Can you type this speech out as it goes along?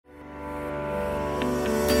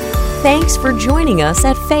Thanks for joining us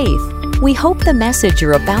at Faith. We hope the message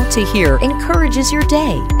you're about to hear encourages your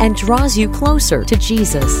day and draws you closer to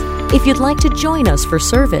Jesus. If you'd like to join us for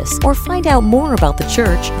service or find out more about the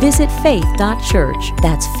church, visit faith.church.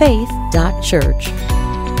 That's faith.church.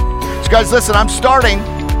 So guys, listen, I'm starting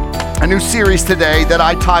a new series today that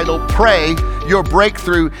I titled, Pray Your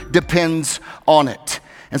Breakthrough Depends on It.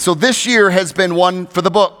 And so this year has been one for the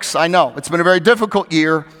books. I know, it's been a very difficult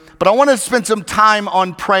year, but I want to spend some time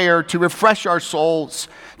on prayer to refresh our souls,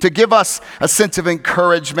 to give us a sense of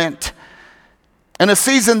encouragement. In a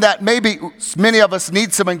season that maybe many of us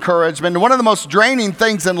need some encouragement. And one of the most draining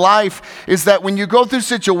things in life is that when you go through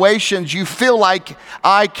situations, you feel like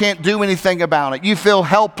I can't do anything about it. You feel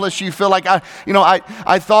helpless. You feel like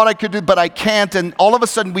I thought I could do, but I can't. And all of a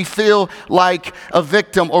sudden we feel like a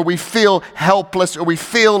victim, or we feel helpless, or we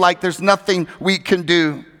feel like there's nothing we can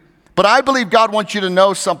do. But I believe God wants you to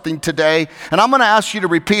know something today, and I'm going to ask you to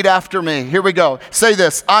repeat after me. Here we go. Say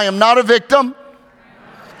this: I am not a victim.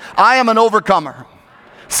 I am an overcomer.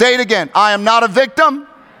 Say it again. I am not a victim.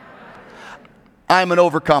 I am an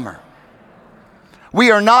overcomer. We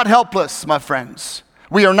are not helpless, my friends.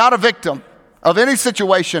 We are not a victim of any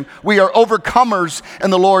situation. We are overcomers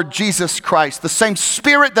in the Lord Jesus Christ. The same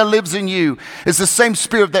Spirit that lives in you is the same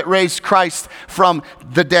Spirit that raised Christ from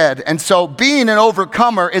the dead. And so being an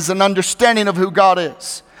overcomer is an understanding of who God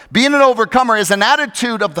is. Being an overcomer is an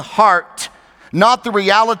attitude of the heart, not the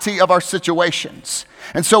reality of our situations.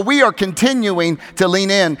 And so we are continuing to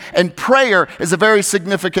lean in, and prayer is a very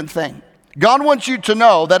significant thing. God wants you to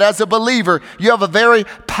know that as a believer, you have a very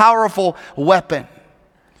powerful weapon.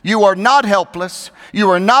 You are not helpless. You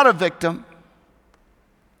are not a victim.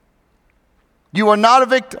 You are not a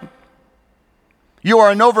victim. You are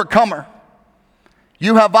an overcomer.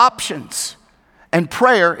 You have options, and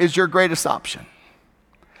prayer is your greatest option.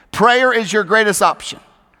 Prayer is your greatest option.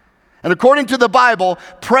 And according to the Bible,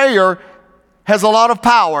 prayer has a lot of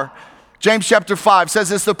power. James chapter 5 says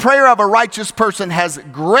this: the prayer of a righteous person has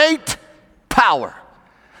great power.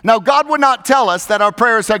 Now, God would not tell us that our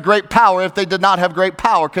prayers had great power if they did not have great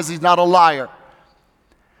power, because He's not a liar.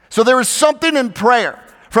 So there is something in prayer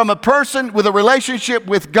from a person with a relationship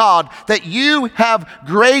with God that you have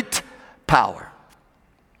great power.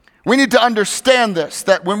 We need to understand this,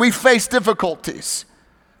 that when we face difficulties,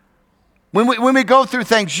 when we go through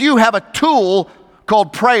things, you have a tool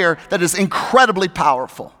called prayer that is incredibly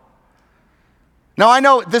powerful. Now, I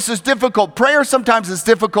know this is difficult. Prayer sometimes is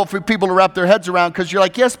difficult for people to wrap their heads around, because you're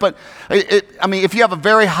like, yes, but if you have a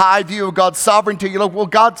very high view of God's sovereignty, you're like, well,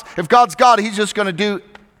 if God's God, He's just going to do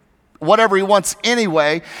whatever He wants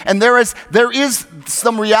anyway. And there is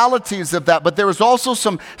some realities of that, but there is also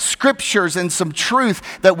some scriptures and some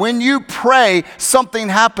truth that when you pray, something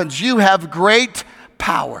happens. You have great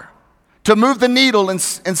power to move the needle in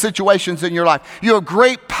situations in your life. You have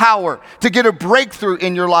great power to get a breakthrough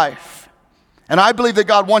in your life. And I believe that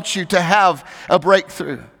God wants you to have a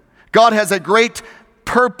breakthrough. God has a great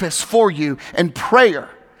purpose for you, and prayer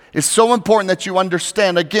is so important that you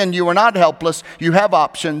understand. Again, you are not helpless. You have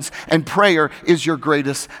options, and prayer is your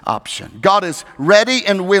greatest option. God is ready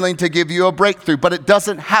and willing to give you a breakthrough, but it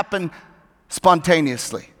doesn't happen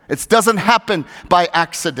spontaneously. It doesn't happen by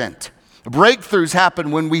accident. Breakthroughs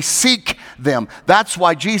happen when we seek them. That's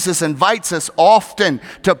why Jesus invites us often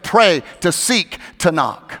to pray, to seek, to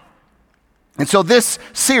knock. And so this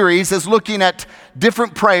series is looking at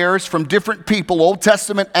different prayers from different people, Old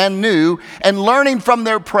Testament and New, and learning from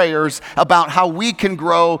their prayers about how we can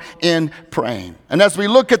grow in praying. And as we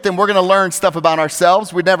look at them, we're going to learn stuff about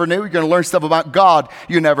ourselves we never knew. You're going to learn stuff about God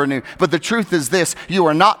you never knew. But the truth is this: you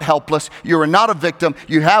are not helpless. You are not a victim.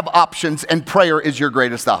 You have options, and prayer is your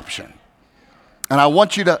greatest option. And I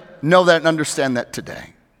want you to know that and understand that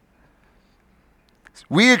today.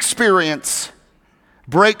 We experience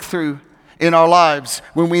breakthrough in our lives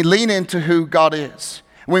when we lean into who God is,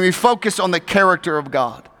 when we focus on the character of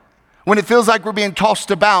God, when it feels like we're being tossed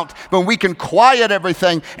about, when we can quiet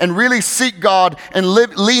everything and really seek God and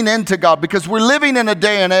lean into God, because we're living in a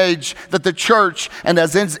day and age that the church and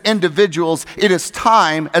as individuals, it is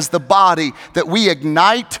time as the body that we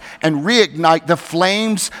ignite and reignite the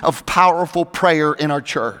flames of powerful prayer in our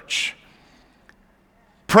church.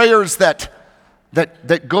 Prayers that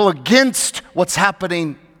go against what's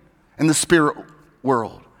happening in the spirit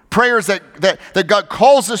world. Prayers that God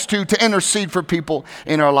calls us to intercede for people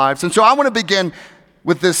in our lives. And so I want to begin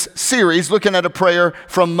with this series looking at a prayer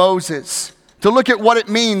from Moses, to look at what it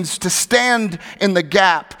means to stand in the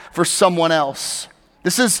gap for someone else.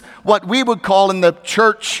 This is what we would call in the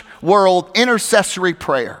church world intercessory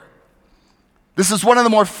prayer. This is one of the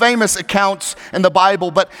more famous accounts in the Bible,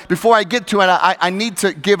 but before I get to it, I need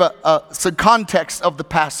to give some context of the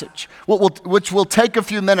passage, which will take a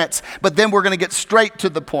few minutes, but then we're going to get straight to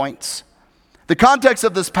the points. The context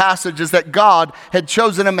of this passage is that God had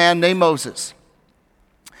chosen a man named Moses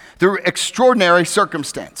through extraordinary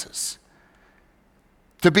circumstances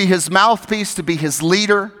to be his mouthpiece, to be his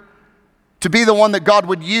leader, to be the one that God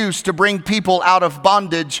would use to bring people out of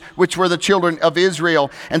bondage, which were the children of Israel.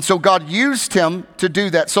 And so God used him to do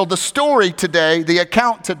that. So the story today, the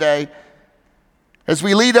account today, as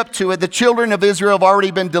we lead up to it, the children of Israel have already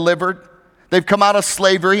been delivered. They've come out of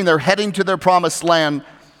slavery and they're heading to their promised land.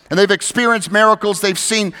 And they've experienced miracles. They've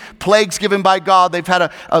seen plagues given by God. They've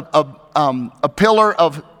had a pillar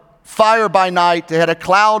of fire by night. They had a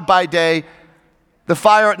cloud by day. The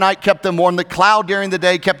fire at night kept them warm. The cloud during the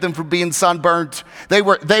day kept them from being sunburned. They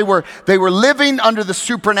were living under the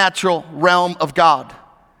supernatural realm of God.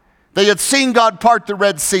 They had seen God part the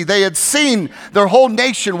Red Sea. They had seen their whole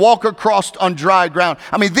nation walk across on dry ground.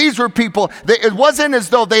 I mean, these were people, it wasn't as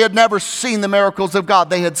though they had never seen the miracles of God.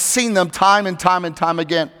 They had seen them time and time and time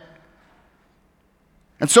again.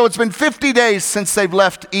 And so it's been 50 days since they've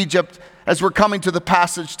left Egypt as we're coming to the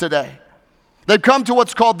passage today. They've come to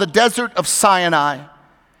what's called the desert of Sinai.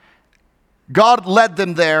 God led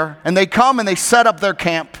them there, and they come and they set up their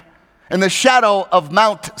camp in the shadow of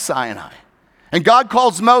Mount Sinai. And God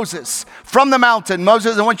calls Moses from the mountain.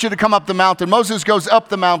 Moses, I want you to come up the mountain. Moses goes up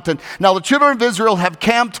the mountain. Now the children of Israel have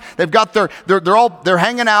camped. They've got they're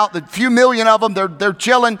hanging out. A few million of them. They're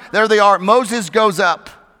chilling. There they are. Moses goes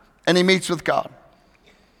up and he meets with God.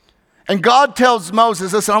 And God tells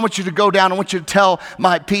Moses, listen, I want you to go down. I want you to tell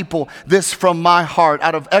my people this from my heart.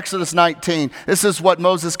 Out of Exodus 19, this is what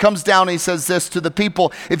Moses comes down and he says this to the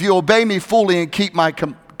people. If you obey me fully and keep my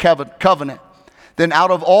covenant, then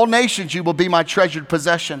out of all nations you will be my treasured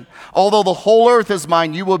possession. Although the whole earth is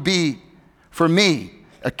mine, you will be for me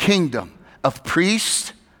a kingdom of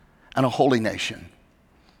priests and a holy nation.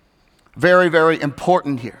 Very, very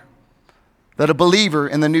important here. That a believer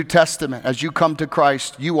in the New Testament, as you come to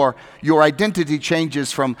Christ, your identity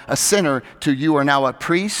changes from a sinner to you are now a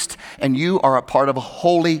priest and you are a part of a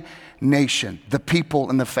holy nation, the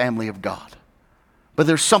people in the family of God. But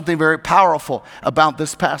there's something very powerful about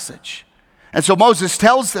this passage. And so Moses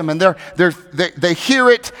tells them, and they hear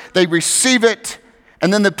it, they receive it,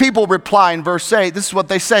 and then the people reply in verse 8, this is what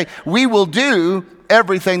they say, we will do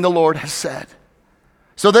everything the Lord has said.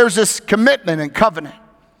 So there's this commitment and covenant.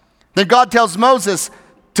 Then God tells Moses,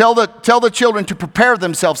 tell the children to prepare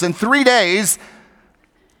themselves. In 3 days,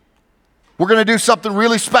 we're going to do something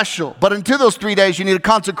really special. But until those 3 days, you need to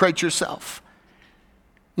consecrate yourself.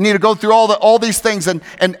 You need to go through all these things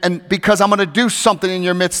and because I'm going to do something in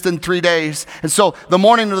your midst in 3 days. And so the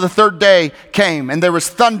morning of the third day came, and there was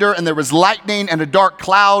thunder, and there was lightning, and a dark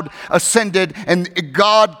cloud ascended, and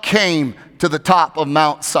God came to the top of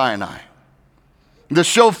Mount Sinai. The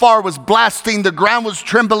shofar was blasting, the ground was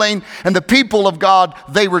trembling, and the people of God,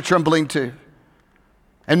 they were trembling too.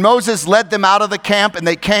 And Moses led them out of the camp, and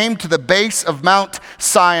they came to the base of Mount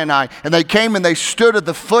Sinai. And they came and they stood at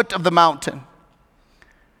the foot of the mountain.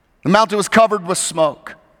 The mountain was covered with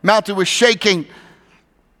smoke. The mountain was shaking.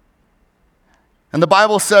 And the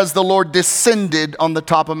Bible says the Lord descended on the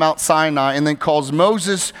top of Mount Sinai and then calls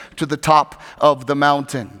Moses to the top of the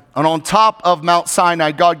mountain. And on top of Mount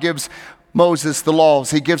Sinai, God gives Moses the laws.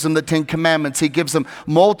 He gives them the 10 Commandments. He gives them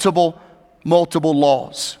multiple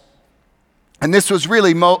laws. And this was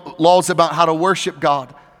really laws about how to worship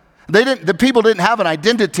God. The people didn't have an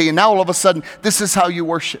identity, and now all of a sudden, this is how you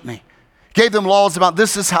worship me. Gave them laws about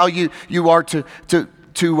this is how you are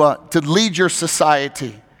to lead your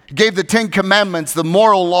society. Gave the 10 Commandments, the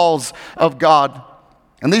moral laws of God.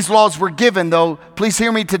 And these laws were given, though, please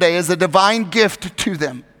hear me today, as a divine gift to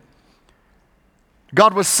them.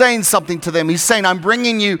 God was saying something to them. He's saying, I'm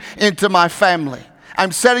bringing you into my family.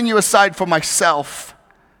 I'm setting you aside for myself.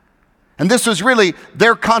 And this was really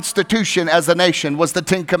their constitution as a nation, was the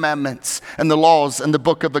 10 Commandments and the laws and the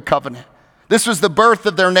book of the covenant. This was the birth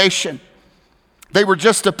of their nation. They were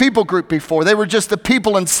just a people group before. They were just a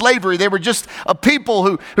people in slavery. They were just a people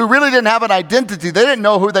who really didn't have an identity. They didn't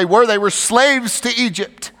know who they were. They were slaves to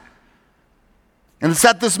Egypt. And it's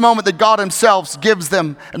at this moment that God himself gives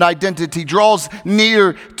them an identity, draws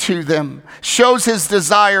near to them, shows his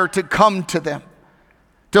desire to come to them,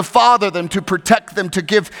 to father them, to protect them, to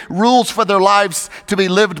give rules for their lives to be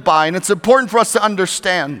lived by. And it's important for us to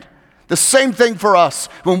understand the same thing for us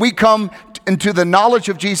when we come into the knowledge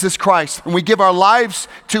of Jesus Christ and we give our lives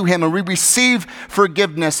to him and we receive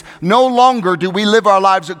forgiveness. No longer do we live our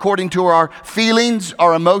lives according to our feelings,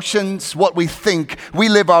 our emotions, what we think. We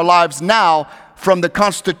live our lives now from the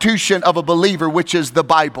constitution of a believer, which is the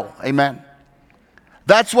Bible. Amen.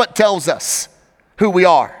 That's what tells us who we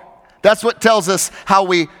are. That's what tells us how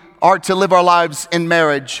we are to live our lives in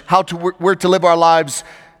marriage, we're to live our lives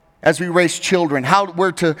as we raise children, how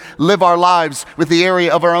we're to live our lives with the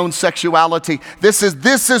area of our own sexuality. This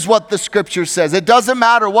is what the scripture says. It doesn't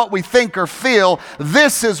matter what we think or feel.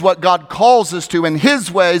 This is what God calls us to, and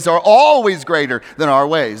his ways are always greater than our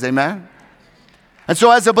ways. Amen? And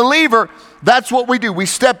so as a believer, that's what we do. We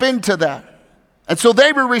step into that. And so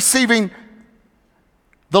they were receiving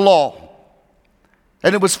the law,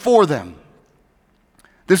 and it was for them.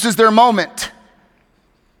 This is their moment.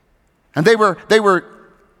 And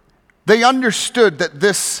they understood that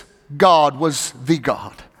this God was the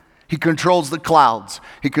God. He controls the clouds.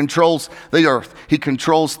 He controls the earth. He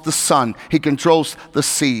controls the sun. He controls the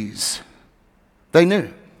seas. They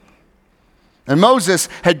knew. And Moses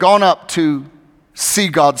had gone up to see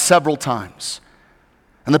God several times.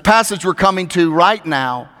 And the passage we're coming to right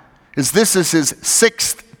now is this is his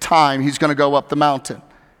 6th time he's going to go up the mountain.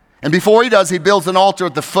 And before he does, he builds an altar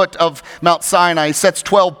at the foot of Mount Sinai. He sets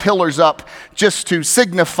 12 pillars up just to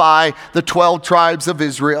signify the 12 tribes of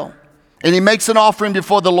Israel. And he makes an offering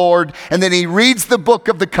before the Lord, and then he reads the book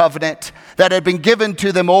of the covenant that had been given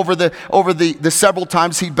to them over the several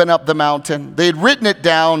times he'd been up the mountain. They had written it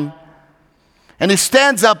down, and he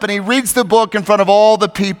stands up and he reads the book in front of all the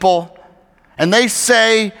people, and they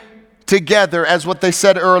say together, as what they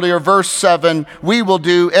said earlier, verse 7, "We will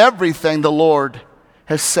do everything the Lord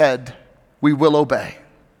has said, we will obey."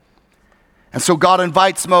 And so God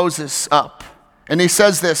invites Moses up. And he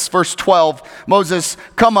says this, verse 12, "Moses,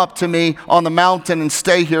 come up to me on the mountain and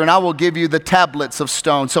stay here, and I will give you the tablets of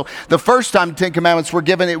stone." So the first time the 10 Commandments were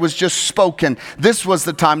given, it was just spoken. This was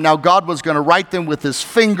the time now God was going to write them with his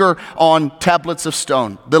finger on tablets of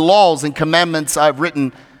stone. The laws and commandments I've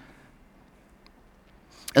written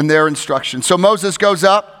in their instructions. So Moses goes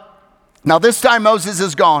up. Now this time Moses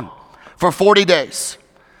is gone for 40 days.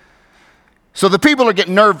 So the people are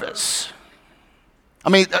getting nervous. I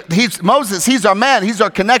mean, Moses, he's our man. He's our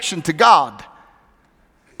connection to God.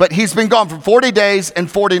 But he's been gone for 40 days and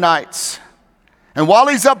 40 nights. And while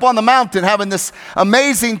he's up on the mountain having this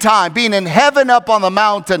amazing time, being in heaven up on the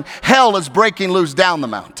mountain, hell is breaking loose down the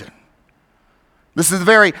mountain. This is a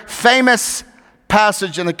very famous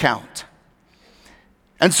passage and account.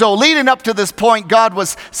 And so leading up to this point, God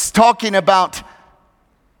was talking about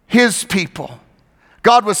his people.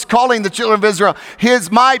 God was calling the children of Israel,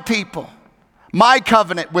 my people, my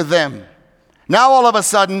covenant with them. Now all of a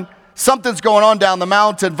sudden, something's going on down the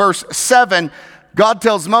mountain. Verse 7, God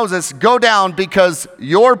tells Moses, "Go down because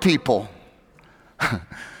your people,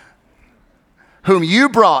 whom you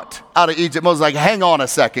brought out of Egypt." Moses is like, "Hang on a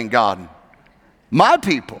second, God. My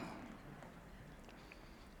people."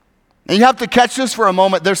 And you have to catch this for a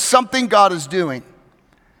moment. There's something God is doing.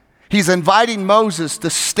 He's inviting Moses to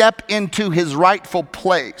step into his rightful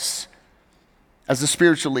place as a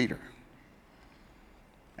spiritual leader.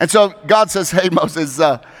 And so God says, "Hey, Moses,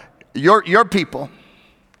 your people,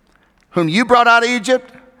 whom you brought out of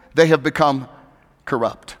Egypt, they have become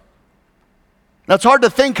corrupt." Now, it's hard to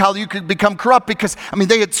think how you could become corrupt because,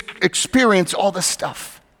 they had experienced all this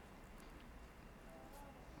stuff.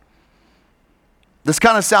 This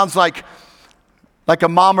kind of sounds like a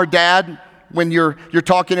mom or dad when you're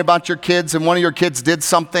talking about your kids and one of your kids did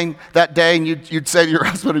something that day, and you'd say to your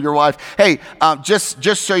husband or your wife, "Hey, just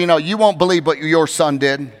so you know, you won't believe what your son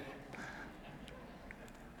did."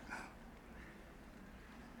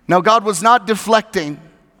 Now, God was not deflecting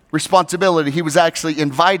responsibility. He was actually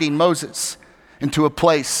inviting Moses into a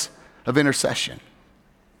place of intercession.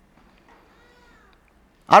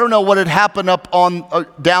 I don't know what had happened up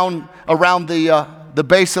down around the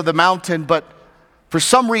base of the mountain, but for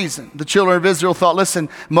some reason, the children of Israel thought, listen,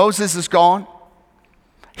 Moses is gone.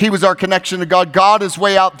 He was our connection to God. God is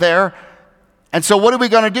way out there. And so what are we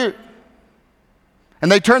going to do? And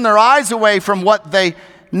they turned their eyes away from what they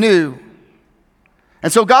knew.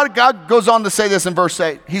 And so God goes on to say this in verse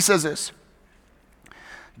 8. He says this,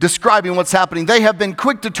 describing what's happening. "They have been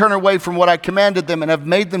quick to turn away from what I commanded them and have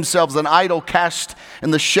made themselves an idol cast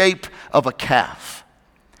in the shape of a calf.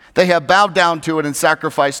 They have bowed down to it and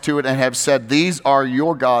sacrificed to it and have said, 'These are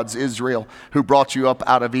your gods, Israel, who brought you up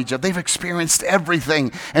out of Egypt.'" They've experienced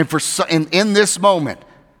everything. And in this moment,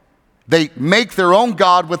 they make their own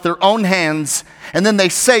God with their own hands. And then they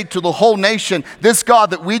say to the whole nation, "This God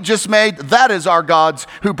that we just made, that is our gods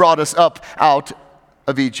who brought us up out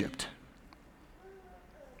of Egypt."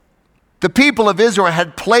 The people of Israel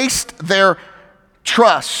had placed their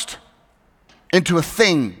trust into a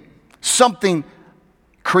thing, something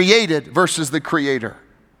created versus the creator.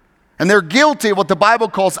 And they're guilty of what the Bible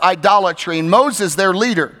calls idolatry. And Moses, their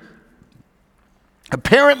leader,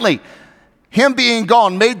 apparently, him being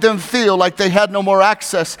gone made them feel like they had no more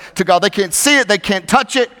access to God. They can't see it, they can't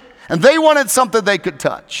touch it, and they wanted something they could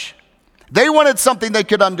touch. They wanted something they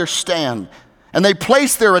could understand. And they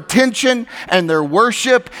placed their attention and their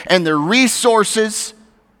worship and their resources.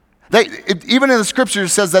 Even in the scripture it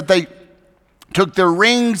says that they took their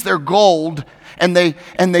rings, their gold, and they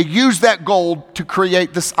used that gold to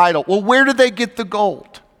create this idol. Well, where did they get the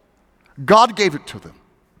gold? God gave it to them.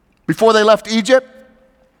 Before they left Egypt,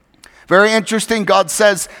 very interesting, God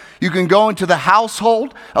says you can go into the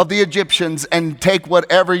household of the Egyptians and take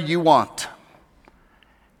whatever you want.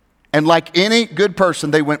 And like any good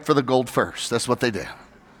person, they went for the gold first. That's what they did.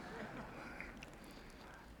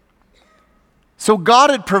 So God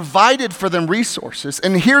had provided for them resources,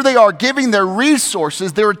 and here they are giving their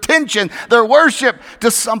resources, their attention, their worship to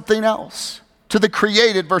something else, to the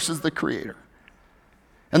created versus the creator.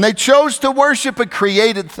 And they chose to worship a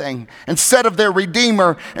created thing instead of their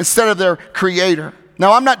Redeemer, instead of their Creator.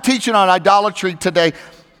 Now, I'm not teaching on idolatry today,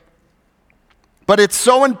 but it's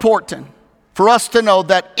so important for us to know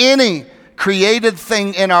that any created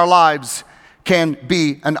thing in our lives can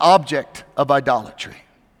be an object of idolatry.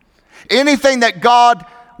 Anything that God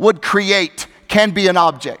would create can be an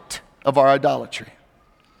object of our idolatry.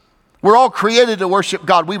 We're all created to worship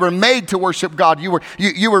God. We were made to worship God. You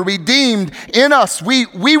were redeemed in us. We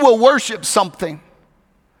will worship something.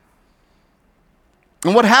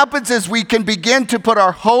 And what happens is we can begin to put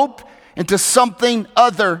our hope into something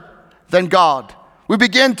other than God. We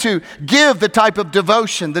begin to give the type of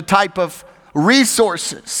devotion, the type of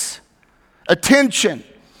resources, attention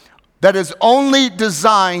that is only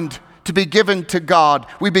designed to be given to God.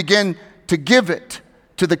 We begin to give it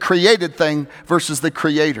to the created thing versus the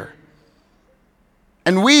Creator.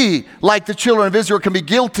 And we, like the children of Israel, can be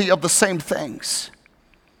guilty of the same things.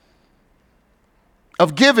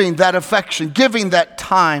 Of giving that affection, giving that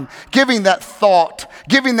time, giving that thought,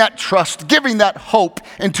 giving that trust, giving that hope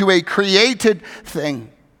into a created thing.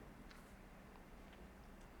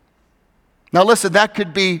 Now listen, that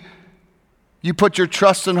could be you put your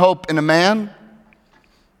trust and hope in a man,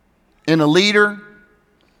 in a leader,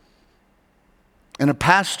 in a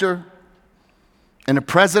pastor, in a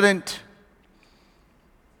president,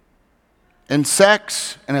 in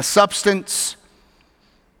sex, in a substance,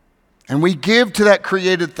 and we give to that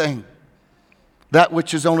created thing, that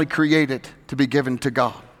which is only created to be given to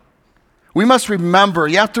God. We must remember,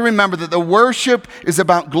 you have to remember that the worship is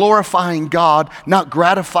about glorifying God, not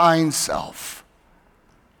gratifying self.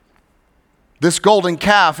 This golden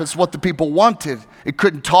calf is what the people wanted. It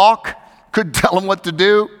couldn't talk, couldn't tell them what to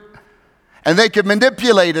do, and they could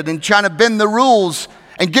manipulate it and try to bend the rules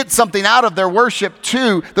and get something out of their worship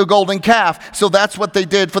to the golden calf. So that's what they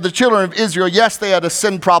did for the children of Israel. Yes, they had a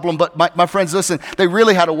sin problem, but my friends, listen, they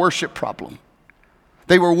really had a worship problem.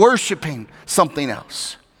 They were worshiping something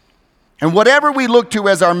else. And whatever we look to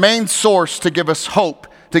as our main source to give us hope,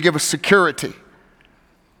 to give us security,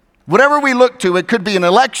 whatever we look to, it could be an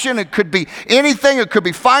election, it could be anything, it could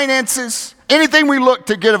be finances, anything we look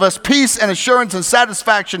to give us peace and assurance and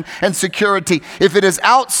satisfaction and security. If it is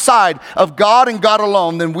outside of God and God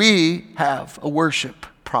alone, then we have a worship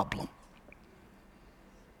problem.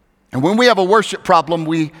 And when we have a worship problem,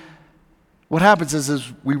 what happens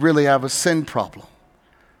is we really have a sin problem.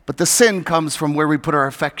 But the sin comes from where we put our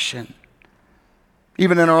affection.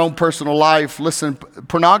 Even in our own personal life, listen,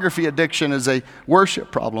 pornography addiction is a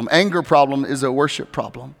worship problem. Anger problem is a worship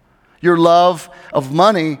problem. Your love of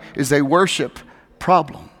money is a worship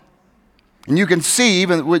problem. And you can see,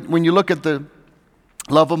 even when you look at the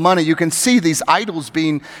love of money, you can see these idols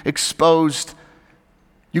being exposed.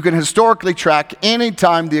 You can historically track any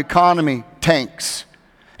time the economy tanks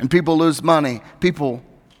and people lose money, people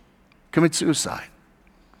commit suicide.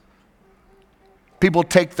 People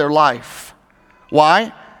take their life.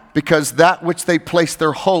 Why? Because that which they place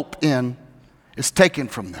their hope in is taken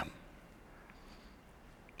from them.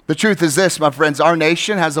 The truth is this, my friends, our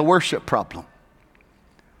nation has a worship problem.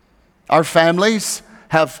 Our families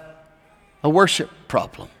have a worship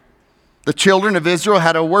problem. The children of Israel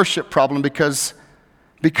had a worship problem because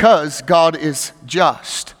God is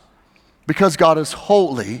just, because God is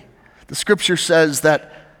holy. The scripture says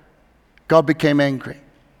that God became angry.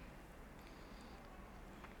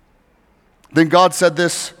 Then God said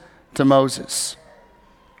this to Moses.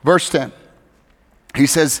 Verse 10, he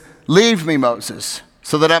says, "Leave me, Moses,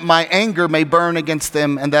 so that my anger may burn against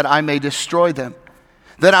them and that I may destroy them.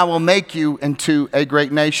 Then I will make you into a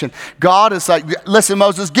great nation." God is like, listen,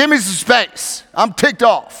 Moses, give me some space. I'm ticked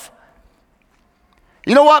off.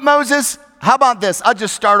 You know what, Moses? how about this? I'll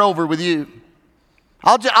just start over with you.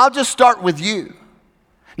 I'll just start with you.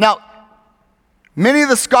 Now, many of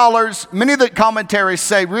the scholars, many of the commentaries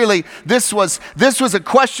say really this was a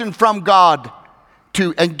question from God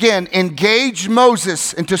to, again, engage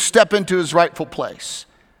Moses and to step into his rightful place.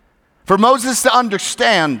 For Moses to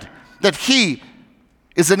understand that he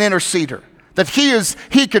is an interceder, that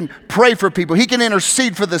he can pray for people, he can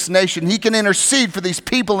intercede for this nation, he can intercede for these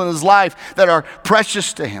people in his life that are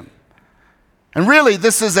precious to him. And really,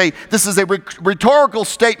 this is a rhetorical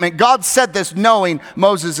statement. God said this knowing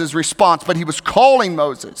Moses' response, but he was calling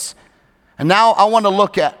Moses. And now I want to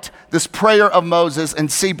look at this prayer of Moses and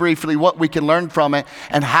see briefly what we can learn from it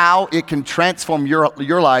and how it can transform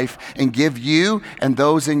your life and give you and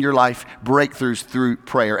those in your life breakthroughs through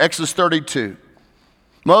prayer. Exodus 32.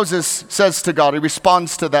 Moses says to God, he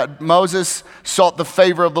responds to that. Moses sought the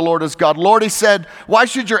favor of the Lord as God. Lord, he said, why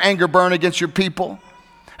should your anger burn against your people,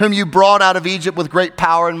 whom you brought out of Egypt with great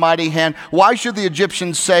power and mighty hand? Why should the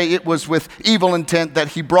Egyptians say it was with evil intent that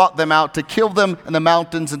he brought them out to kill them in the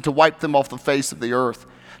mountains and to wipe them off the face of the earth?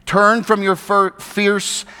 Turn from your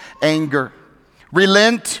fierce anger.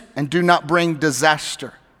 Relent and do not bring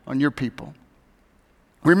disaster on your people.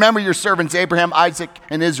 Remember your servants Abraham, Isaac,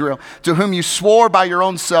 and Israel, to whom you swore by your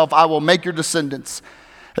own self, I will make your descendants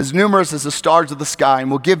as numerous as the stars of the sky,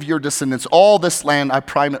 and will give your descendants all this land I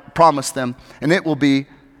promised them, and it will be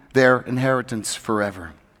their inheritance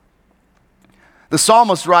forever. The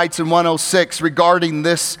psalmist writes in 106 regarding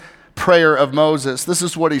this prayer of Moses. This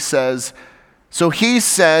is what he says. So he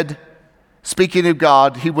said, speaking of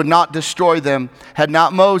God, he would not destroy them had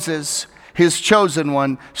not Moses, his chosen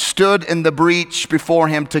one, stood in the breach before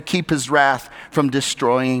him to keep his wrath from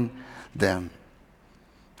destroying them.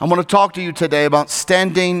 I want to talk to you today about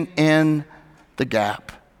standing in the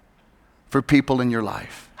gap for people in your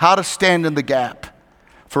life. How to stand in the gap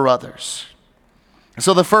for others.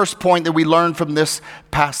 So the first point that we learn from this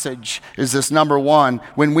passage is this: number one,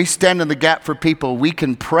 when we stand in the gap for people, we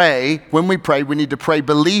can pray. When we pray, we need to pray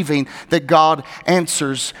believing that God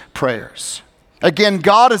answers prayers. Again,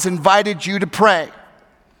 God has invited you to pray.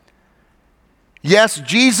 Yes,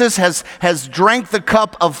 Jesus has drank the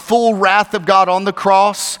cup of full wrath of God on the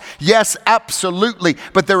cross. Yes, absolutely.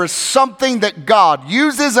 But there is something that God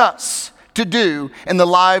uses us to do in the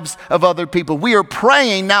lives of other people. We are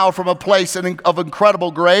praying now from a place of incredible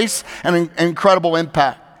grace and incredible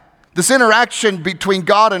impact. This interaction between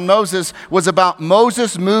God and Moses was about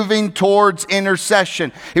Moses moving towards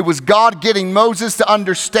intercession. It was God getting Moses to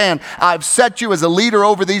understand, I've set you as a leader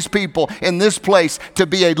over these people in this place to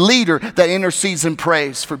be a leader that intercedes and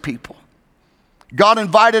prays for people. God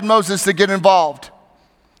invited Moses to get involved.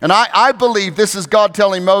 And I believe this is God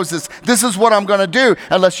telling Moses, this is what I'm going to do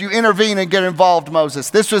unless you intervene and get involved, Moses.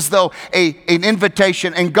 This was though an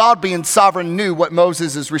invitation, and God being sovereign knew what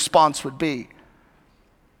Moses' response would be.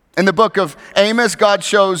 In the book of Amos, God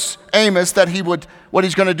shows Amos that what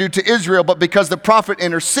he's going to do to Israel, but because the prophet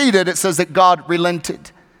interceded, it says that God relented.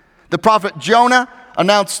 The prophet Jonah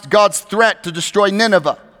announced God's threat to destroy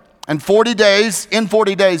Nineveh. In 40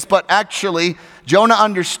 days, but actually Jonah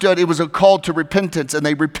understood it was a call to repentance, and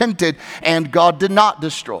they repented, and God did not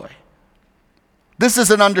destroy. This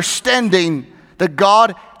is an understanding that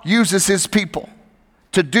God uses his people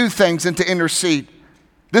to do things and to intercede.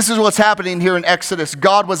 This is what's happening here in Exodus.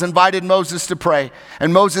 God was invited Moses to pray,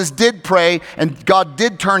 and Moses did pray, and God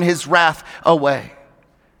did turn his wrath away.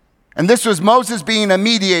 And this was Moses being a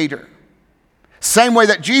mediator. Same way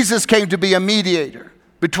that Jesus came to be a mediator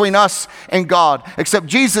between us and God, except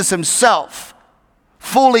Jesus himself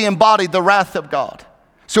fully embodied the wrath of God.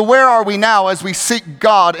 So where are we now as we seek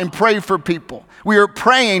God and pray for people? We are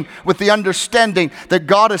praying with the understanding that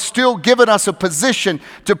God has still given us a position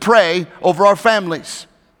to pray over our families.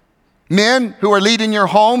 Men who are leading your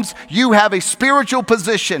homes, you have a spiritual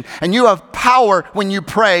position and you have power when you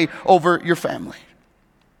pray over your family.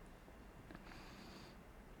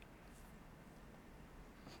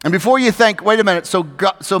 And before you think, wait a minute,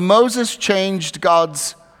 so Moses changed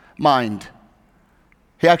God's mind.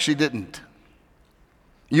 He actually didn't.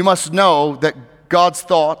 You must know that God's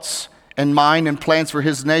thoughts and mind and plans for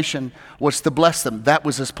his nation was to bless them. That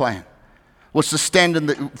was his plan. Was to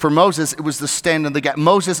stand for Moses, it was to stand in the gap.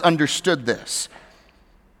 Moses understood this.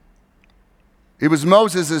 It was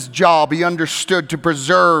Moses' job. He understood to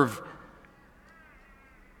preserve.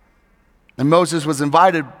 And Moses was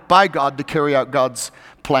invited by God to carry out God's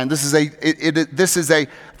plan. This is a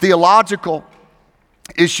theological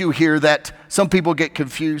issue here that some people get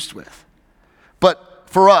confused with. But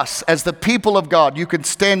for us, as the people of God, you can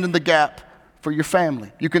stand in the gap for your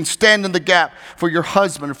family. You can stand in the gap for your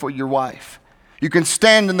husband or for your wife. You can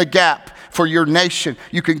stand in the gap for your nation.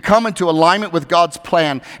 You can come into alignment with God's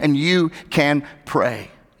plan, and you can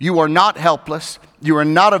pray. You are not helpless. You are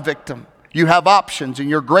not a victim. You have options, and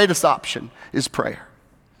your greatest option is prayer.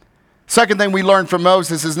 Second thing we learned from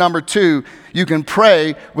Moses is number 2, you can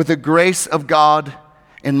pray with the grace of God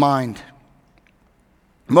in mind.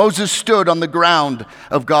 Moses stood on the ground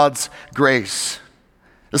of God's grace.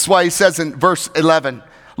 That's why he says in verse 11,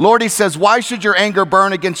 Lord, he says, why should your anger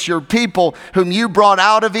burn against your people whom you brought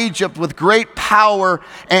out of Egypt with great power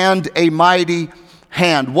and a mighty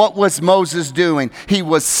hand? What was Moses doing? He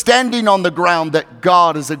was standing on the ground that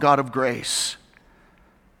God is a God of grace.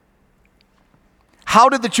 How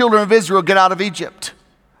did the children of Israel get out of Egypt?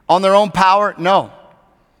 On their own power? No.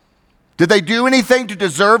 Did they do anything to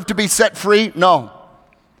deserve to be set free? No.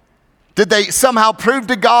 Did they somehow prove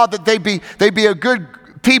to God that they'd be a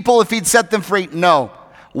good people if he'd set them free? No.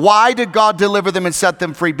 Why did God deliver them and set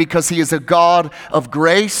them free? Because he is a God of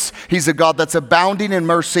grace. He's a God that's abounding in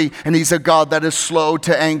mercy, and he's a God that is slow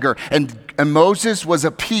to anger. And Moses was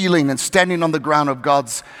appealing and standing on the ground of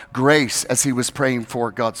God's grace as he was praying for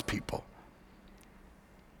God's people.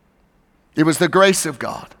 It was the grace of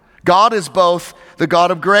God. God is both the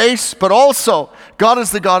God of grace, but also God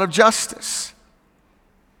is the God of justice.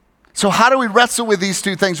 So how do we wrestle with these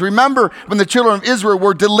two things? Remember when the children of Israel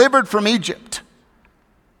were delivered from Egypt.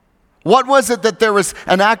 What was it that there was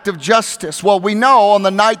an act of justice? Well, we know on the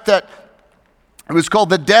night that it was called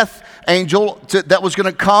the death angel that was going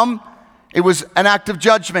to come, it was an act of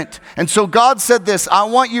judgment. And so God said this, I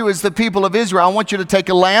want you as the people of Israel, I want you to take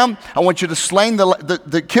a lamb, I want you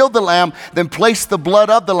to kill the lamb, then place the blood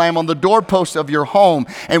of the lamb on the doorpost of your home.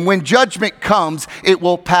 And when judgment comes, it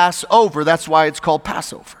will pass over. That's why it's called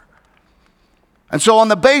Passover. And so on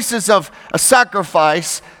the basis of a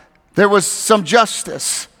sacrifice, there was some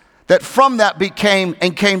justice. That from that came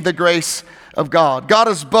the grace of God. God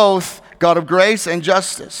is both God of grace and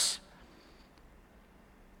justice.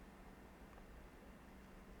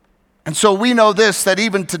 And so we know this, that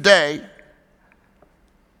even today,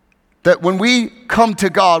 that when we come to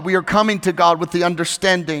God, we are coming to God with the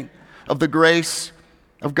understanding of the grace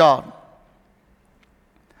of God.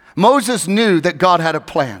 Moses knew that God had a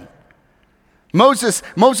plan. Moses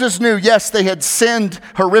knew, yes, they had sinned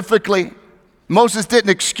horrifically. Moses didn't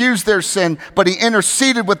excuse their sin, but he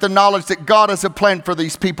interceded with the knowledge that God has a plan for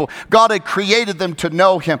these people. God had created them to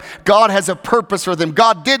know him. God has a purpose for them.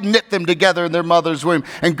 God did knit them together in their mother's womb.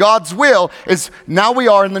 And God's will is, now we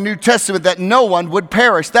are in the New Testament, that no one would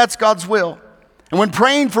perish. That's God's will. And when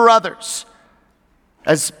praying for others,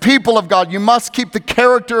 as people of God, you must keep the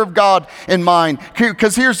character of God in mind.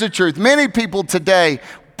 Because here's the truth. Many people today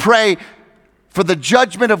pray for the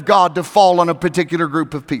judgment of God to fall on a particular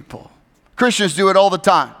group of people. Christians do it all the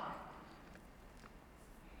time.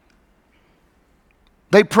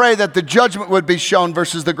 They pray that the judgment would be shown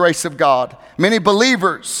versus the grace of God. Many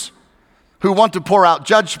believers who want to pour out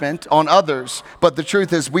judgment on others, but the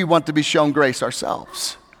truth is we want to be shown grace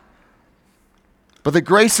ourselves. But the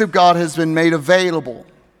grace of God has been made available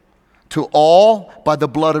to all by the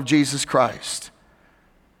blood of Jesus Christ.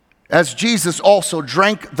 As Jesus also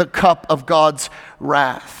drank the cup of God's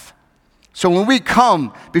wrath. So when we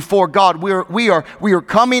come before God, we are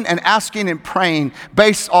coming and asking and praying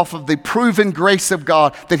based off of the proven grace of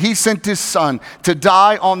God that he sent his son to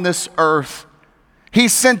die on this earth. He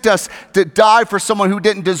sent us to die for someone who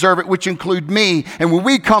didn't deserve it, which include me. And when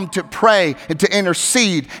we come to pray and to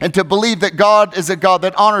intercede and to believe that God is a God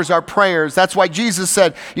that honors our prayers, that's why Jesus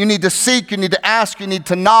said, you need to seek, you need to ask, you need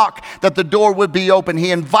to knock, that the door would be open.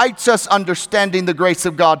 He invites us, understanding the grace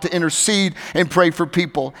of God, to intercede and pray for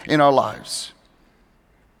people in our lives.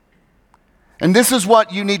 And this is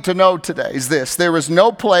what you need to know today, is this. There is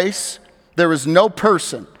no place, there is no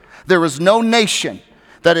person, there is no nation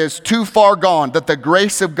that is too far gone that the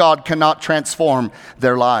grace of God cannot transform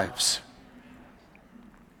their lives.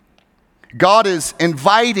 God is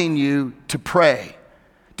inviting you to pray,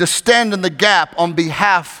 to stand in the gap on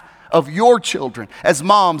behalf of your children as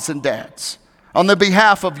moms and dads, on the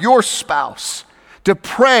behalf of your spouse, to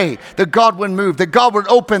pray that God would move, that God would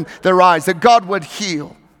open their eyes, that God would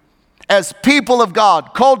heal. As people of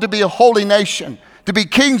God, called to be a holy nation, to be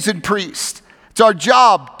kings and priests, it's our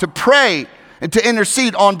job to pray and to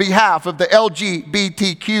intercede on behalf of the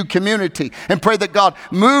LGBTQ community and pray that God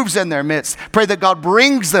moves in their midst. Pray that God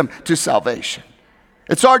brings them to salvation.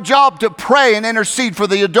 It's our job to pray and intercede for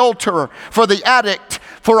the adulterer, for the addict,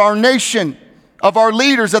 for our nation, of our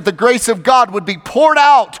leaders, that the grace of God would be poured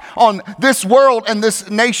out on this world and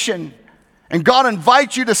this nation. And God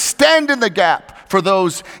invites you to stand in the gap for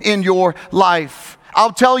those in your life.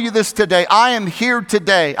 I'll tell you this today. I am here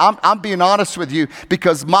today. I'm being honest with you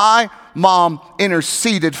because my mom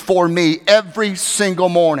interceded for me every single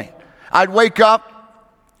morning. I'd wake up.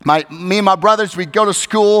 Me and my brothers, we'd go to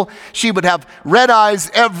school. She would have red eyes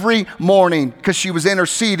every morning because she was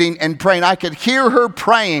interceding and praying. I could hear her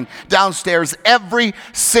praying downstairs every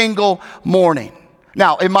single morning.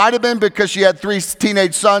 Now, it might have been because she had 3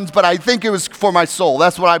 teenage sons, but I think it was for my soul.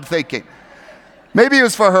 That's what I'm thinking. Maybe it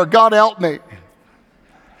was for her. God help me.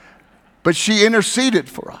 But she interceded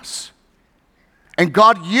for us. And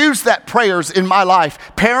God used that prayers in my life.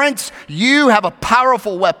 Parents, you have a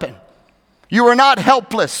powerful weapon. You are not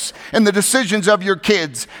helpless in the decisions of your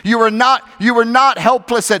kids. You are not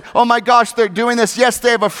helpless at, oh my gosh, they're doing this. Yes,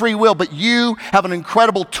 they have a free will, but you have an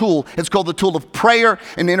incredible tool. It's called the tool of prayer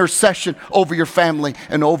and intercession over your family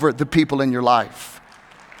and over the people in your life.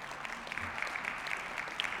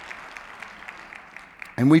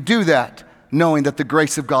 And we do that knowing that the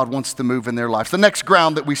grace of God wants to move in their lives. The next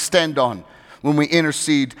ground that we stand on when we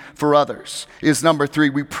intercede for others is number 3,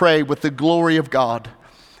 we pray with the glory of God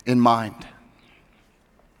in mind.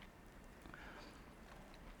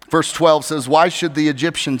 Verse 12 says, why should the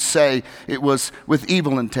Egyptians say it was with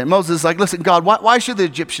evil intent? Moses is like, listen, God, why should the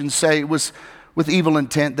Egyptians say it was with evil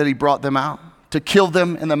intent that he brought them out? To kill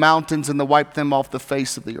them in the mountains and to wipe them off the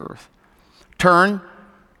face of the earth. Turn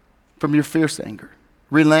from your fierce anger.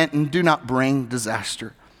 Relent and do not bring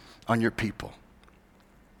disaster on your people.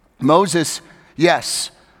 Moses,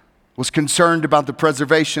 yes, was concerned about the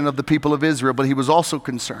preservation of the people of Israel, but he was also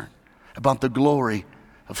concerned about the glory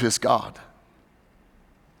of his God.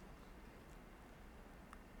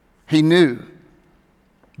 He knew,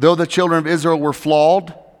 though the children of Israel were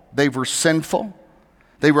flawed, they were sinful,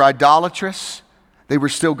 they were idolatrous, they were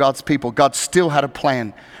still God's people. God still had a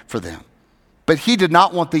plan for them. But he did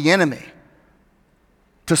not want the enemy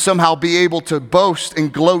to somehow be able to boast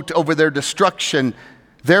and gloat over their destruction,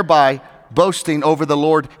 thereby boasting over the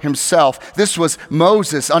Lord himself. This was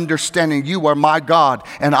Moses understanding, you are my God,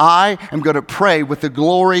 and I am going to pray with the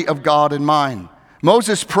glory of God in mind.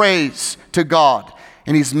 Moses prays to God.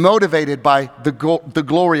 And he's motivated by the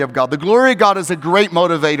glory of God. The glory of God is a great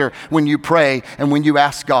motivator when you pray and when you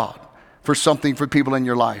ask God for something for people in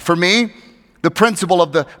your life. For me, the principle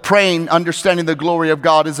of the praying, understanding the glory of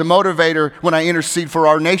God is a motivator when I intercede for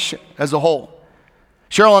our nation as a whole.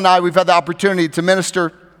 Cheryl and I, we've had the opportunity to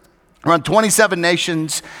minister around 27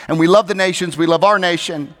 nations, and we love the nations, we love our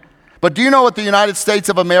nation. But do you know what the United States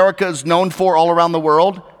of America is known for all around the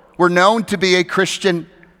world? We're known to be a Christian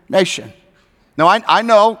nation. Now, I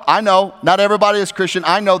know, not everybody is Christian.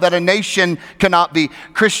 I know that a nation cannot be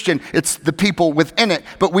Christian. It's the people within it.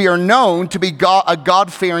 But we are known to be a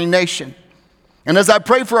God-fearing nation. And as I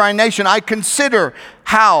pray for our nation, I consider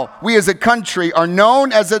how we as a country are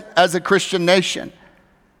known as a Christian nation.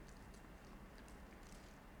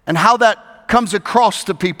 And how that comes across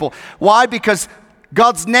to people. Why? Because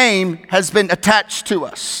God's name has been attached to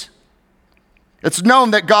us. It's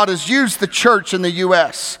known that God has used the church in the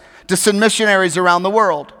U.S. to send missionaries around the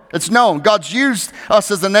world. It's known. God's used us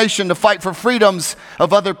as a nation to fight for freedoms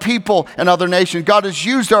of other people and other nations. God has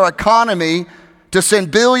used our economy to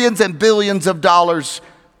send billions and billions of dollars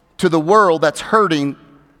to the world that's hurting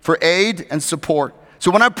for aid and support. So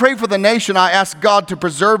when I pray for the nation, I ask God to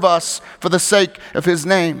preserve us for the sake of his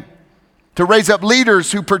name, to raise up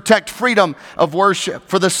leaders who protect freedom of worship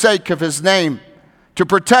for the sake of his name, to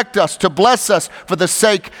protect us, to bless us for the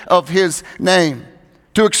sake of his name,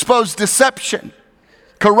 to expose deception,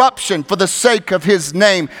 corruption for the sake of his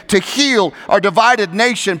name, to heal our divided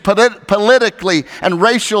nation politically and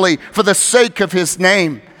racially for the sake of his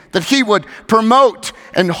name, that he would promote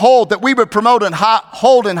and hold, that we would promote and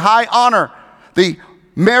hold in high honor the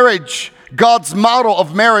marriage, God's model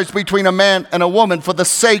of marriage between a man and a woman for the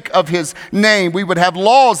sake of his name. We would have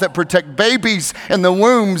laws that protect babies in the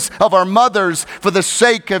wombs of our mothers for the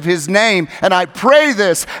sake of his name. And I pray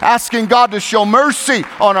this, asking God to show mercy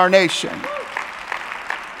on our nation.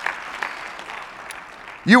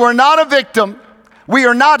 You are not a victim. We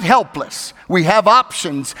are not helpless. We have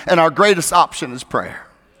options, and our greatest option is prayer.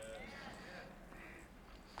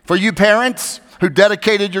 For you parents who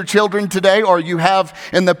dedicated your children today, or you have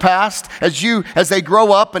in the past, as they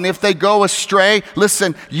grow up, and if they go astray,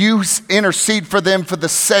 listen, you intercede for them for the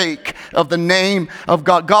sake of the name of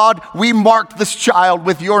God. God, we marked this child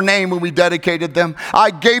with your name when we dedicated them. I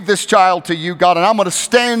gave this child to you, God, and I'm going to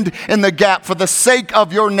stand in the gap for the sake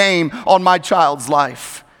of your name on my child's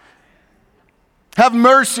life. Have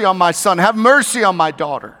mercy on my son. Have mercy on my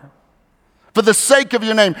daughter. For the sake of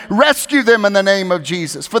your name, rescue them in the name of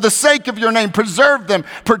Jesus. For the sake of your name, preserve them,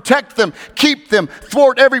 protect them, keep them,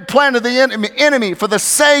 thwart every plan of the enemy. For the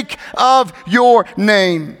sake of your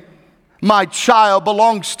name, my child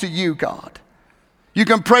belongs to you, God. You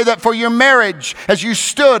can pray that for your marriage as you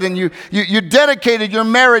stood and you dedicated your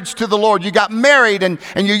marriage to the Lord. You got married and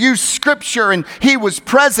you used scripture and he was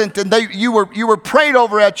present and you were prayed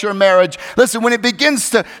over at your marriage. Listen, when it begins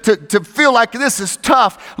to feel like this is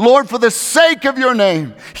tough, Lord, for the sake of your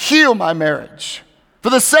name, heal my marriage. For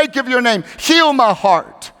the sake of your name, heal my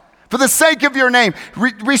heart. For the sake of your name,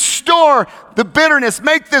 restore the bitterness.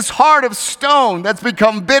 Make this heart of stone that's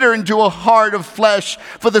become bitter into a heart of flesh.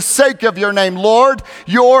 For the sake of your name, Lord,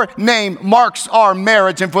 your name marks our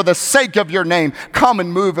marriage. And for the sake of your name, come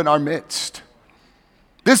and move in our midst.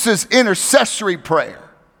 This is intercessory prayer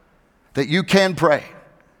that you can pray.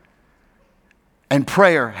 And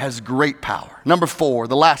prayer has great power. Number 4,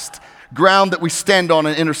 the last ground that we stand on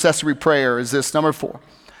in intercessory prayer is this. Number 4.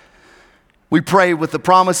 We pray with the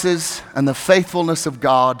promises and the faithfulness of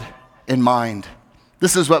God in mind.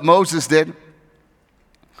 This is what Moses did.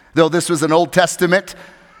 Though this was an Old Testament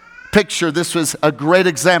picture, this was a great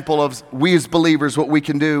example of we as believers, what we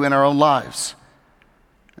can do in our own lives.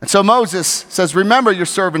 And so Moses says, remember your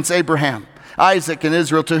servants Abraham, Isaac, and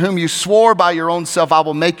Israel, to whom you swore by your own self, I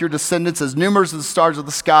will make your descendants as numerous as the stars of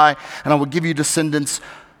the sky, and I will give you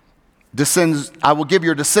I will give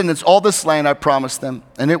your descendants all this land I promised them,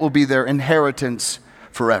 and it will be their inheritance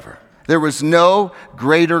forever. There was no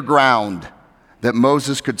greater ground that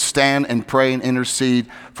Moses could stand and pray and intercede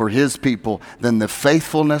for his people than the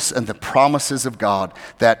faithfulness and the promises of God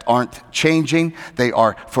that aren't changing. They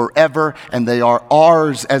are forever, and they are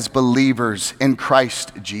ours as believers in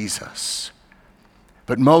Christ Jesus.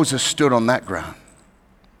 But Moses stood on that ground,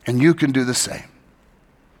 and you can do the same.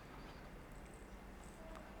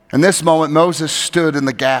 In this moment, Moses stood in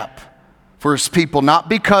the gap for his people, not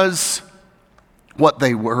because what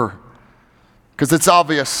they were, because it's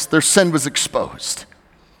obvious their sin was exposed.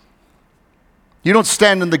 You don't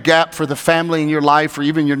stand in the gap for the family in your life or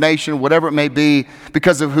even your nation, whatever it may be,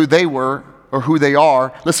 because of who they were or who they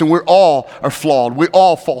are. Listen, we all are flawed. We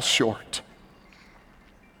all fall short.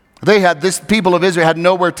 People of Israel had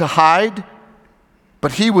nowhere to hide,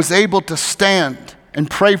 but he was able to stand and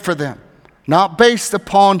pray for them. Not based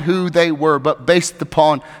upon who they were, but based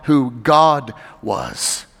upon who God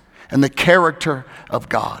was and the character of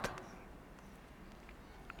God.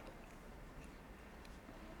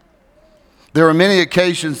 There are many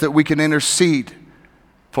occasions that we can intercede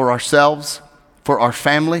for ourselves, for our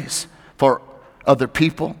families, for other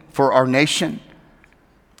people, for our nation.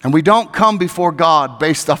 And we don't come before God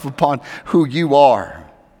based off upon who you are.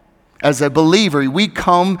 As a believer, we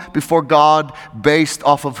come before God based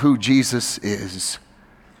off of who Jesus is.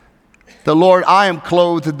 The Lord, I am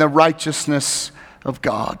clothed in the righteousness of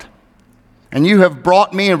God. And you have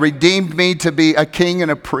brought me and redeemed me to be a king and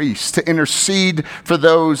a priest, to intercede for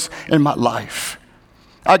those in my life.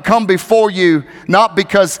 I come before you not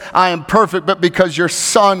because I am perfect, but because your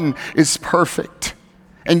Son is perfect.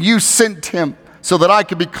 And you sent him so that I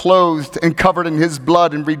could be clothed and covered in his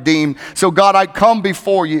blood and redeemed. So God, I come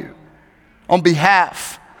before you on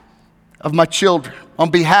behalf of my children,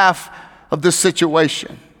 on behalf of this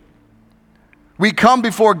situation. We come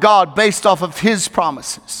before God based off of his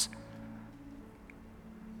promises.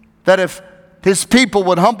 That if his people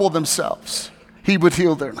would humble themselves, he would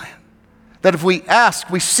heal their land. That if we ask,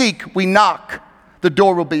 we seek, we knock, the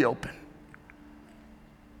door will be open.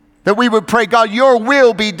 That we would pray, God, your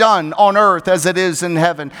will be done on earth as it is in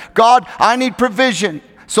heaven. God, I need provision.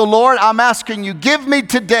 So Lord, I'm asking you, give me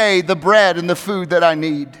today the bread and the food that I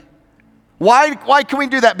need. Why can we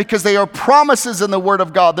do that? Because they are promises in the Word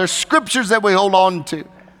of God. They're scriptures that we hold on to.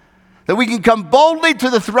 That we can come boldly to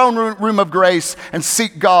the throne room of grace and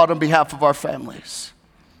seek God on behalf of our families.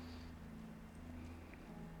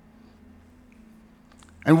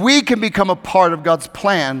 And we can become a part of God's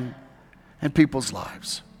plan in people's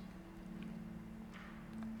lives.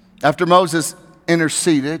 After Moses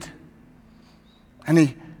interceded, and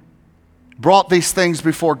he brought these things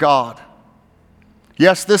before God.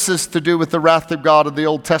 Yes, this is to do with the wrath of God of the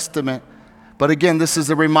Old Testament. But again, this is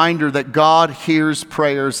a reminder that God hears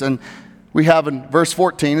prayers. And we have in verse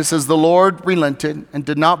 14, it says, the Lord relented and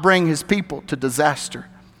did not bring his people to disaster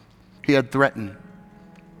he had threatened.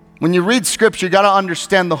 When you read scripture, you got to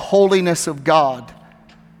understand the holiness of God.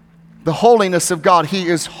 The holiness of God. He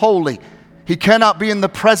is holy. He cannot be in the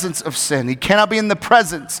presence of sin. He cannot be in the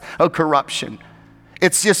presence of corruption.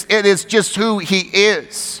 It is just who he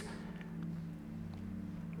is.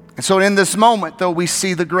 And so in this moment, though, we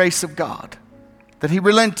see the grace of God, that he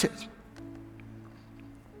relented.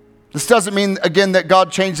 This doesn't mean, again, that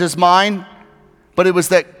God changed his mind, but it was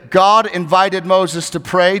that God invited Moses to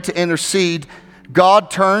pray, to intercede.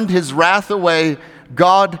 God turned his wrath away.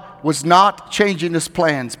 God was not changing his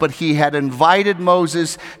plans, but he had invited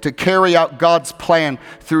Moses to carry out God's plan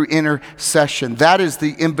through intercession. That is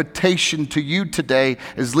the invitation to you today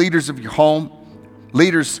as leaders of your home,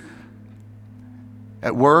 leaders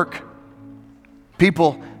at work,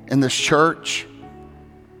 people in this church,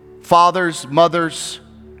 fathers, mothers,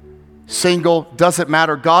 single, doesn't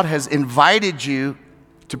matter. God has invited you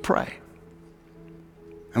to pray.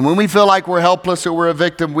 And when we feel like we're helpless or we're a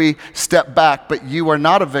victim, we step back. But you are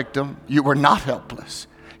not a victim. You are not helpless.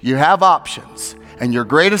 You have options. And your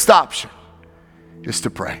greatest option is to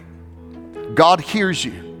pray. God hears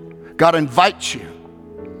you. God invites you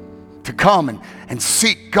to come and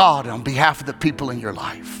seek God on behalf of the people in your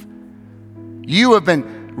life. You have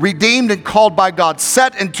been redeemed and called by God,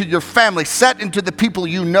 set into your family, set into the people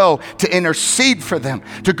you know, to intercede for them,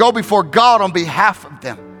 to go before God on behalf of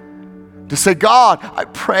them. To say, God, I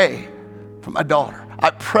pray for my daughter.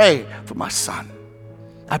 I pray for my son.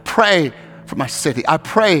 I pray for my city. I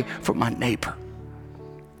pray for my neighbor.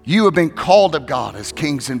 You have been called of God as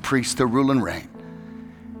kings and priests to rule and reign.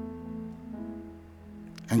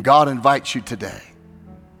 And God invites you today.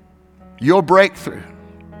 Your breakthrough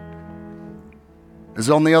is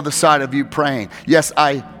on the other side of you praying. Yes,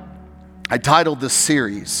 I titled this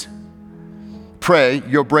series, Pray,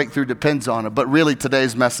 Your Breakthrough Depends on It. But really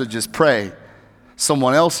today's message is pray,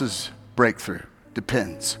 someone else's breakthrough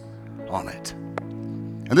depends on it.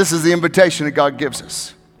 And this is the invitation that God gives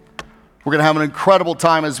us. We're going to have an incredible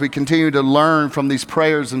time as we continue to learn from these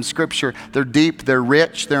prayers in Scripture. They're deep, they're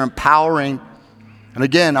rich, they're empowering. And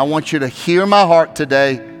again, I want you to hear my heart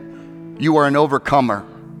today. You are an overcomer.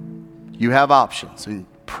 You have options, and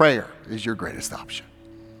prayer is your greatest option.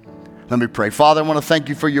 Let me pray. Father, I want to thank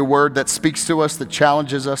you for your word that speaks to us, that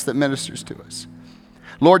challenges us, that ministers to us.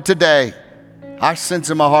 Lord, today, I sense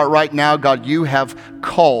in my heart right now, God, you have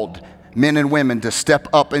called men and women to step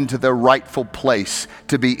up into their rightful place,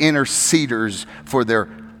 to be interceders for their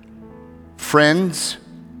friends,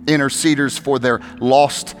 interceders for their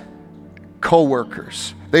lost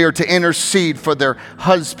co-workers. They are to intercede for their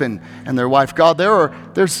husband and their wife. God,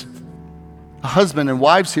 there's a husband and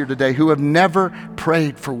wives here today who have never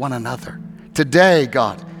prayed for one another. Today,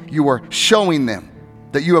 God, you are showing them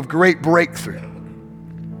that you have great breakthrough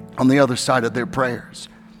on the other side of their prayers.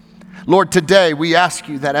 Lord, today we ask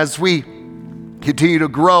you that as we continue to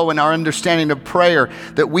grow in our understanding of prayer,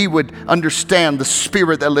 that we would understand the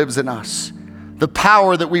Spirit that lives in us, the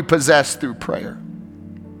power that we possess through prayer.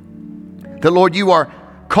 That, Lord, you are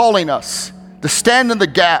calling us to stand in the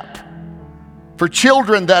gap for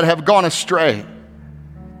children that have gone astray.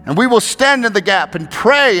 And we will stand in the gap and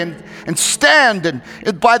pray and stand,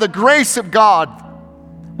 and by the grace of God,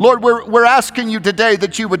 Lord, we're asking you today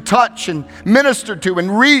that you would touch and minister to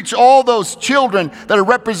and reach all those children that are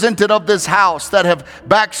represented of this house that have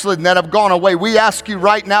backslidden, that have gone away. We ask you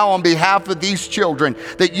right now on behalf of these children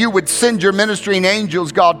that you would send your ministering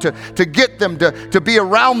angels, God, to get them, to be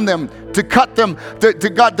around them, to cut them,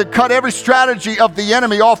 to cut every strategy of the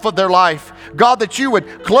enemy off of their life. God, that you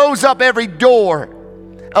would close up every door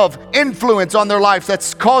of influence on their life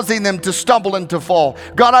that's causing them to stumble and to fall.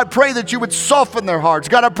 God, I pray that you would soften their hearts.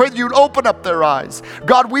 God, I pray that you would open up their eyes.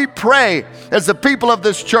 God, we pray as the people of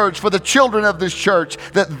this church, for the children of this church,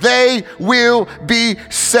 that they will be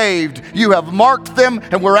saved. You have marked them,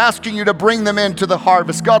 and we're asking you to bring them into the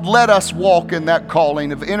harvest. God, let us walk in that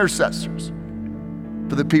calling of intercessors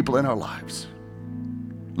for the people in our lives.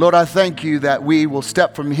 Lord, I thank you that we will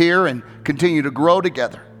step from here and continue to grow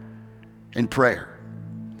together in prayer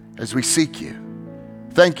as we seek you.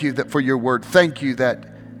 Thank you that for your word. Thank you that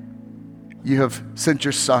you have sent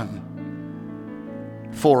your Son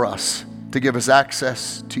for us to give us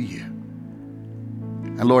access to you.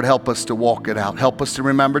 And Lord, help us to walk it out. Help us to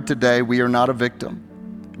remember today we are not a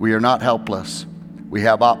victim. We are not helpless. We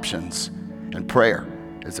have options, and prayer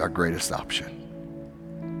is our greatest option.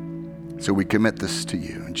 So we commit this to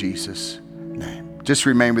you in Jesus' name. Just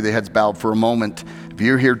remain with your heads bowed for a moment. If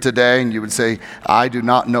you're here today and you would say, I do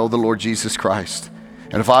not know the Lord Jesus Christ,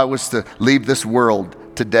 and if I was to leave this world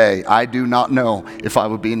today, I do not know if I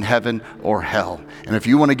would be in heaven or hell. And if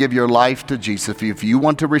you want to give your life to Jesus, if you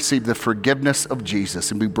want to receive the forgiveness of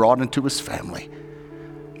Jesus and be brought into his family,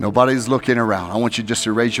 nobody's looking around. I want you just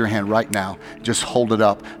to raise your hand right now. Just hold it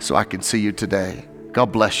up so I can see you today.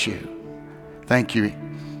 God bless you. Thank you.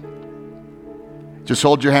 Just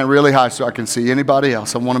hold your hand really high so I can see anybody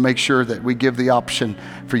else. I want to make sure that we give the option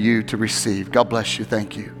for you to receive. God bless you.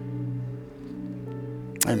 Thank you.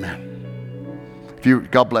 Amen.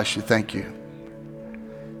 God bless you. Thank you.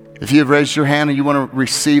 If you've raised your hand and you want to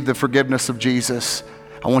receive the forgiveness of Jesus,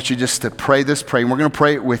 I want you just to pray this prayer, and we're going to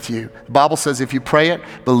pray it with you. The Bible says if you pray it,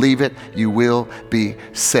 believe it, you will be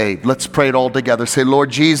saved. Let's pray it all together. Say,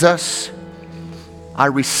 Lord Jesus, I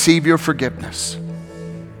receive your forgiveness.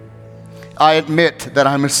 I admit that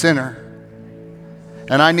I'm a sinner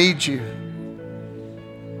and I need you.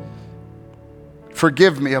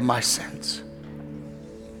 Forgive me of my sins.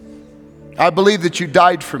 I believe that you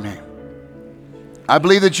died for me. I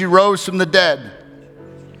believe that you rose from the dead.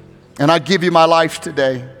 And I give you my life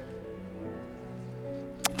today.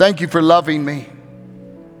 Thank you for loving me.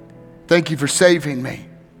 Thank you for saving me.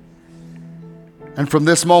 And from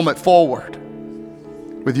this moment forward,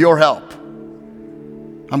 with your help,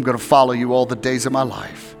 I'm going to follow you all the days of my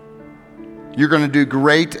life. You're going to do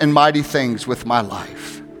great and mighty things with my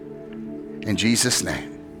life. In Jesus'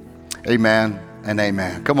 name, amen and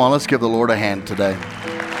amen. Come on, let's give the Lord a hand today.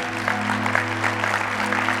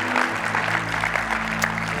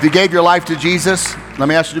 If you gave your life to Jesus, let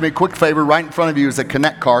me ask you to do me a quick favor. Right in front of you is a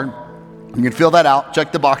Connect card. You can fill that out,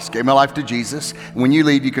 check the box, gave my life to Jesus. And when you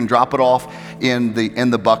leave, you can drop it off in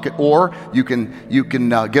the bucket, or you can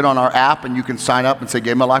get on our app and you can sign up and say,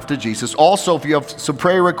 gave my life to Jesus. Also, if you have some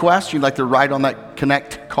prayer requests you'd like to write on that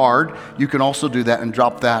Connect card, you can also do that and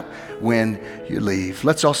drop that when you leave.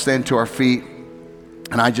 Let's all stand to our feet.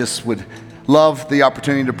 And I just would love the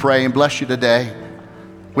opportunity to pray and bless you today.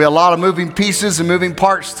 We have a lot of moving pieces and moving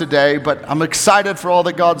parts today, but I'm excited for all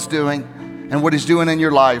that God's doing and what He's doing in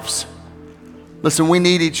your lives. Listen, we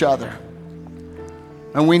need each other.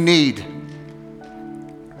 And we need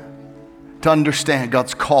to understand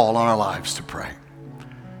God's call on our lives to pray.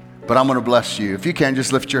 But I'm going to bless you. If you can,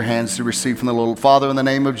 just lift your hands to receive from the Lord. Father, in the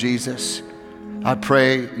name of Jesus, I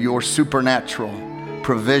pray your supernatural,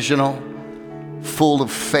 provisional, full of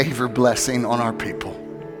favor blessing on our people.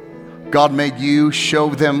 God, may you show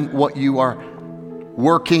them what you are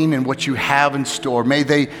working and what you have in store. May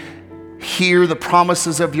they hear the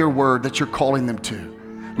promises of your word that you're calling them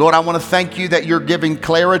to. Lord, I want to thank you that you're giving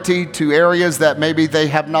clarity to areas that maybe they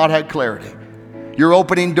have not had clarity. You're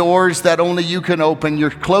opening doors that only you can open.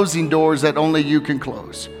 You're closing doors that only you can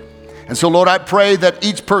close. And so, Lord, I pray that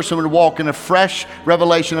each person would walk in a fresh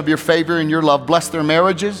revelation of your favor and your love. Bless their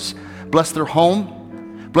marriages, bless their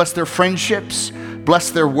home, bless their friendships,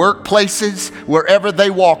 bless their workplaces. Wherever they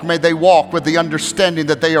walk, may they walk with the understanding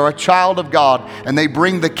that they are a child of God and they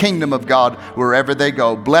bring the kingdom of God wherever they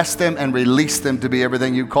go. Bless them and release them to be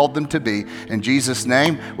everything you called them to be. In Jesus'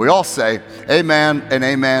 name, we all say amen and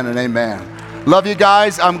amen and amen. Love you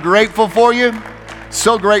guys. I'm grateful for you.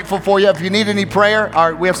 So grateful for you. If you need any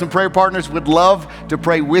prayer, we have some prayer partners. We'd love to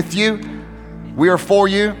pray with you. We are for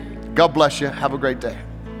you. God bless you. Have a great day.